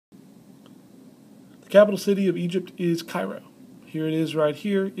capital city of Egypt is Cairo. Here it is right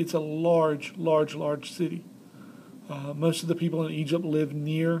here. It's a large, large, large city. Most of the people in Egypt live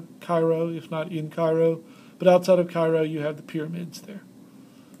near Cairo, if not in Cairo. But outside of Cairo, you have the pyramids there.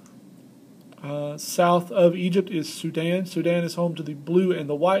 South of Egypt is Sudan. Sudan is home to the Blue and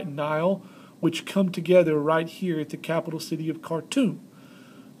the White Nile, which come together right here at the capital city of Khartoum.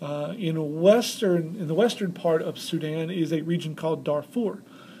 In the western part of Sudan is a region called Darfur.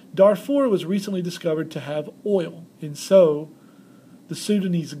 Darfur was recently discovered to have oil, and so the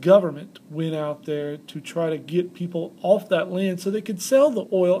Sudanese government went out there to try to get people off that land so they could sell the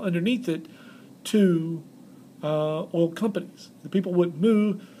oil underneath it to oil companies. The people wouldn't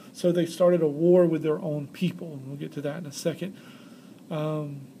move, so they started a war with their own people, and we'll get to that in a second.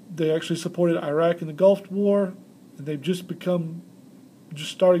 They actually supported Iraq in the Gulf War, and they've just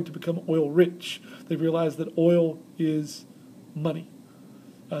starting to become oil rich. They've realized that oil is money.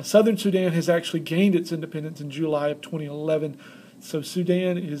 Southern Sudan has actually gained its independence in July of 2011. So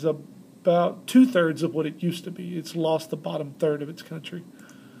Sudan is about 2/3 of what it used to be. It's lost the bottom third of its country.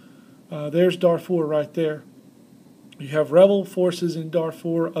 There's Darfur right there. You have rebel forces in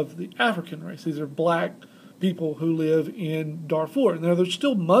Darfur of the African race. These are black people who live in Darfur. Now, they're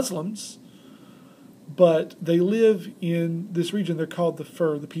still Muslims, but they live in this region. They're called the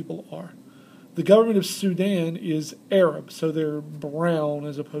Fur, the people are. The government of Sudan is Arab, so they're brown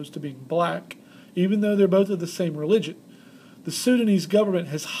as opposed to being black, even though they're both of the same religion. The Sudanese government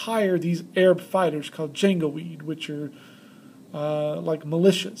has hired these Arab fighters called Janjaweed, which are like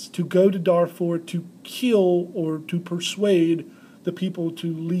militias, to go to Darfur to kill or to persuade the people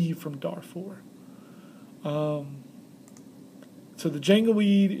to leave from Darfur. So the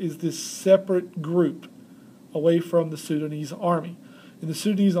Janjaweed is this separate group away from the Sudanese army. And the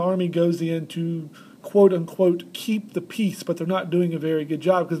Sudanese army goes in to, quote-unquote, keep the peace, but they're not doing a very good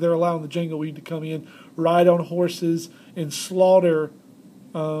job because they're allowing the Janjaweed to come in, ride on horses, and slaughter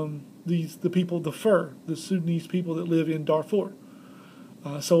the people, the Fur, the Sudanese people that live in Darfur.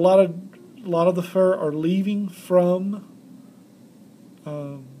 So a lot of the Fur are leaving from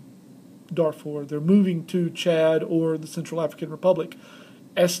Darfur. They're moving to Chad or the Central African Republic.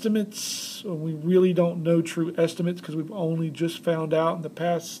 Estimates, we really don't know true estimates because we've only just found out in the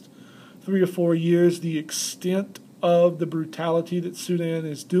past 3 or 4 years the extent of the brutality that Sudan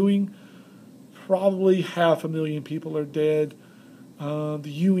is doing. Probably 500,000 people are dead. The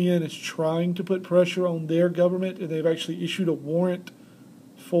UN is trying to put pressure on their government, and they've actually issued a warrant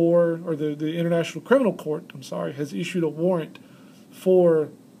the International Criminal Court, has issued a warrant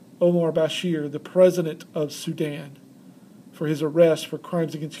for Omar Bashir, the president of Sudan, for his arrest for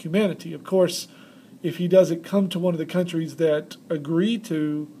crimes against humanity. Of course, if he doesn't come to one of the countries that agree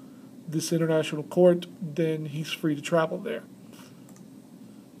to this international court, then he's free to travel there.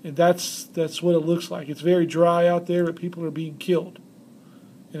 And that's what it looks like. It's very dry out there, but people are being killed.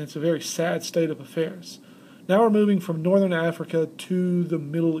 And it's a very sad state of affairs. Now we're moving from northern Africa to the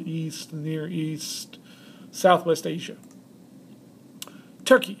Middle East, the Near East, Southwest Asia.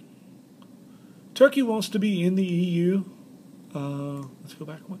 Turkey. Turkey wants to be in the EU. Let's go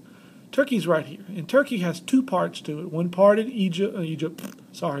back one. Turkey's right here, and Turkey has 2 parts to it. One part in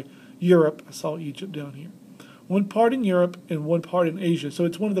Europe. I saw Egypt down here. One part in Europe and one part in Asia. So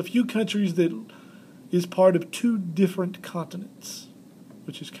it's one of the few countries that is part of 2 different continents,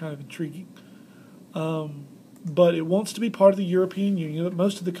 which is kind of intriguing. But it wants to be part of the European Union.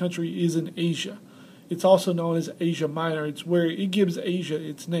 Most of the country is in Asia. It's also known as Asia Minor. It's where it gives Asia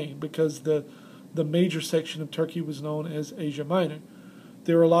its name because the major section of Turkey was known as Asia Minor.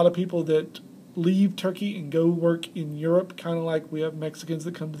 There are a lot of people that leave Turkey and go work in Europe, kind of like we have Mexicans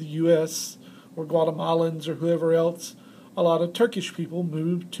that come to the U.S. or Guatemalans or whoever else. A lot of Turkish people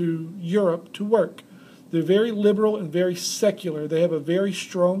move to Europe to work. They're very liberal and very secular. They have a very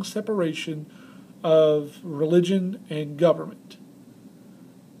strong separation of religion and government.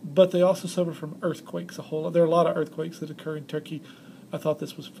 But they also suffer from earthquakes. There are a lot of earthquakes that occur in Turkey. I thought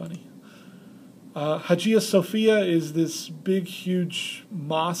this was funny. Hagia Sophia is this big, huge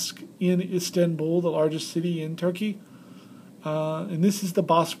mosque in Istanbul, the largest city in Turkey. And this is the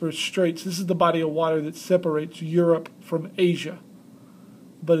Bosphorus Straits. This is the body of water that separates Europe from Asia.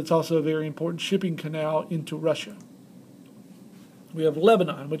 But it's also a very important shipping canal into Russia. We have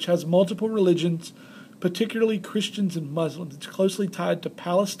Lebanon, which has multiple religions, particularly Christians and Muslims. It's closely tied to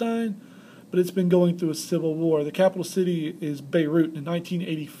Palestine, but it's been going through a civil war. The capital city is Beirut. In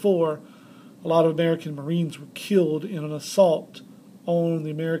 1984, a lot of American Marines were killed in an assault on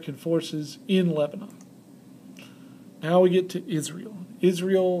the American forces in Lebanon. Now we get to Israel.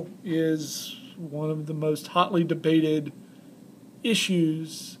 Israel is one of the most hotly debated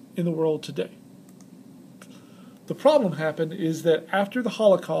issues in the world today. The problem happened is that after the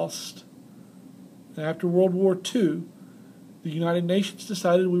Holocaust, and after World War II, the United Nations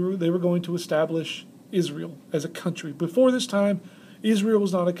decided they were going to establish Israel as a country. Before this time, Israel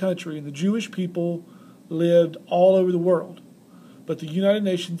was not a country, and the Jewish people lived all over the world. But the United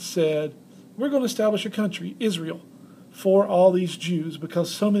Nations said, we're going to establish a country, Israel, for all these Jews,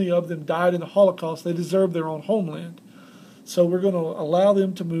 because so many of them died in the Holocaust, they deserve their own homeland. So we're going to allow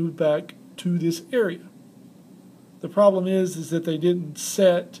them to move back to this area. The problem is that they didn't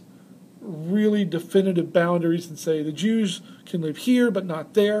set really definitive boundaries and say the Jews can live here but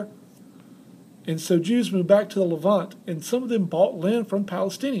not there. And so Jews moved back to the Levant, and some of them bought land from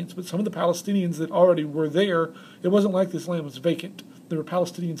Palestinians. But some of the Palestinians that already were there, it wasn't like this land was vacant. There were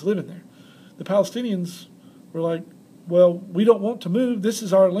Palestinians living there. The Palestinians were like, well, we don't want to move. This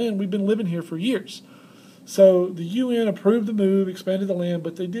is our land. We've been living here for years. So the UN approved the move, expanded the land,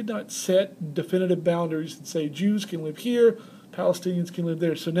 but they did not set definitive boundaries and say Jews can live here, Palestinians can live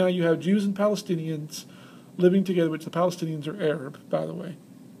there. So now you have Jews and Palestinians living together, which the Palestinians are Arab, by the way,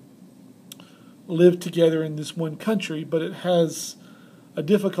 live together in this one country, but it has a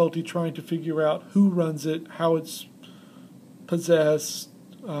difficulty trying to figure out who runs it, how it's possessed,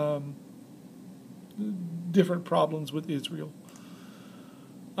 different problems with Israel.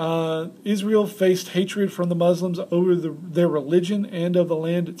 Israel faced hatred from the Muslims over their religion and of the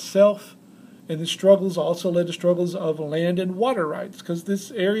land itself, and the struggles also led to struggles of land and water rights, because this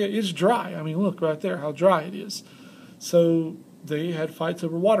area is dry. I mean, look right there how dry it is. So they had fights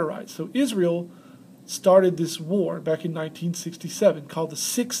over water rights. So Israel started this war back in 1967 called the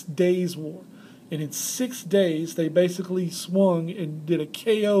 6 Days War. And in 6 days, they basically swung and did a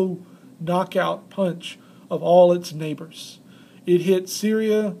KO knockout punch of all its neighbors. It hit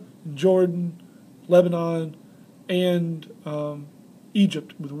Syria, Jordan, Lebanon, and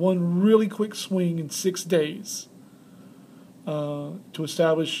Egypt with one really quick swing in 6 days to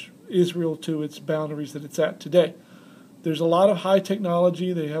establish Israel to its boundaries that it's at today. There's a lot of high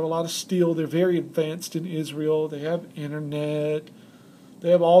technology. They have a lot of steel. They're very advanced in Israel. They have internet. They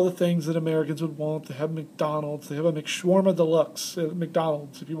have all the things that Americans would want. They have McDonald's. They have a McShawarma Deluxe at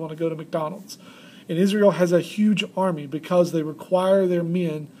McDonald's if you want to go to McDonald's. And Israel has a huge army because they require their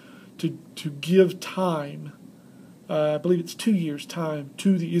men to give time, I believe it's 2 years' time,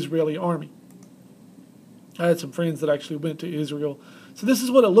 to the Israeli army. I had some friends that actually went to Israel. So this is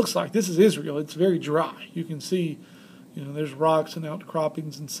what it looks like. This is Israel. It's very dry. You can see, there's rocks and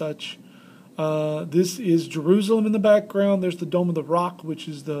outcroppings and such. This is Jerusalem in the background. There's the Dome of the Rock, which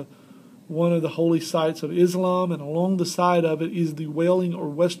is one of the holy sites of Islam. And along the side of it is the Wailing or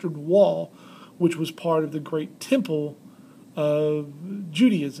Western Wall, which was part of the great temple of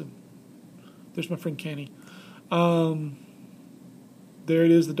Judaism. There's my friend Kenny. There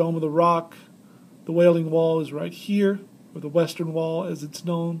it is, the Dome of the Rock. The Wailing Wall is right here, or the Western Wall as it's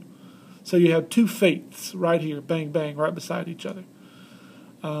known. So you have two faiths right here, bang, bang, right beside each other.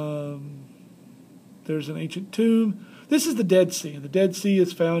 There's an ancient tomb. This is the Dead Sea, and the Dead Sea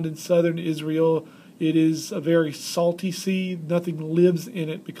is found in southern Israel. It is a very salty sea. Nothing lives in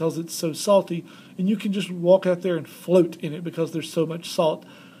it because it's so salty, and you can just walk out there and float in it because there's so much salt.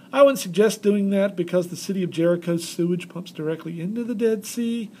 I wouldn't suggest doing that because the city of Jericho's sewage pumps directly into the Dead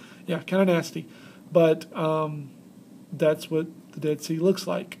Sea. Yeah, kind of nasty, but that's what the Dead Sea looks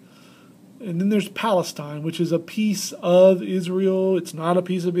like. And then there's Palestine, which is a piece of Israel. It's not a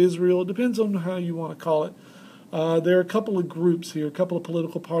piece of Israel. It depends on how you want to call it. There are a couple of groups here, a couple of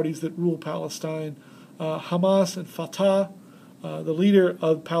political parties that rule Palestine. Hamas and Fatah. The leader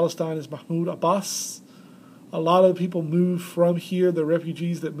of Palestine is Mahmoud Abbas. A lot of people move from here, the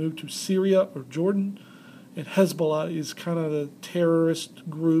refugees that move to Syria or Jordan. And Hezbollah is kind of the terrorist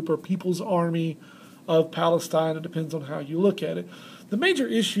group or people's army of Palestine. It depends on how you look at it. The major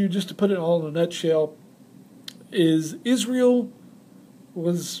issue, just to put it all in a nutshell, is Israel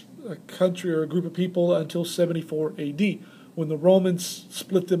was a country or a group of people until 74 AD, when the Romans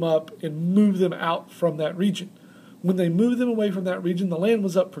split them up and moved them out from that region. When they moved them away from that region, the land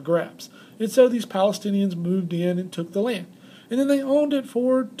was up for grabs. And so these Palestinians moved in and took the land. And then they owned it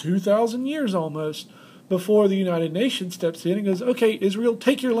for 2,000 years almost before the United Nations steps in and goes, okay, Israel,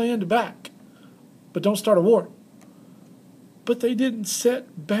 take your land back, but don't start a war. But they didn't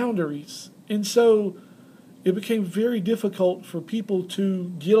set boundaries. And so it became very difficult for people to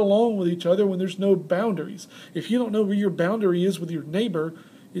get along with each other when there's no boundaries. If you don't know where your boundary is with your neighbor,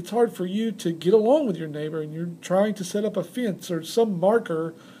 it's hard for you to get along with your neighbor, and you're trying to set up a fence or some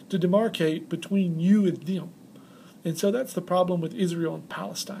marker to demarcate between you and them. And so that's the problem with Israel and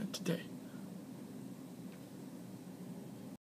Palestine today.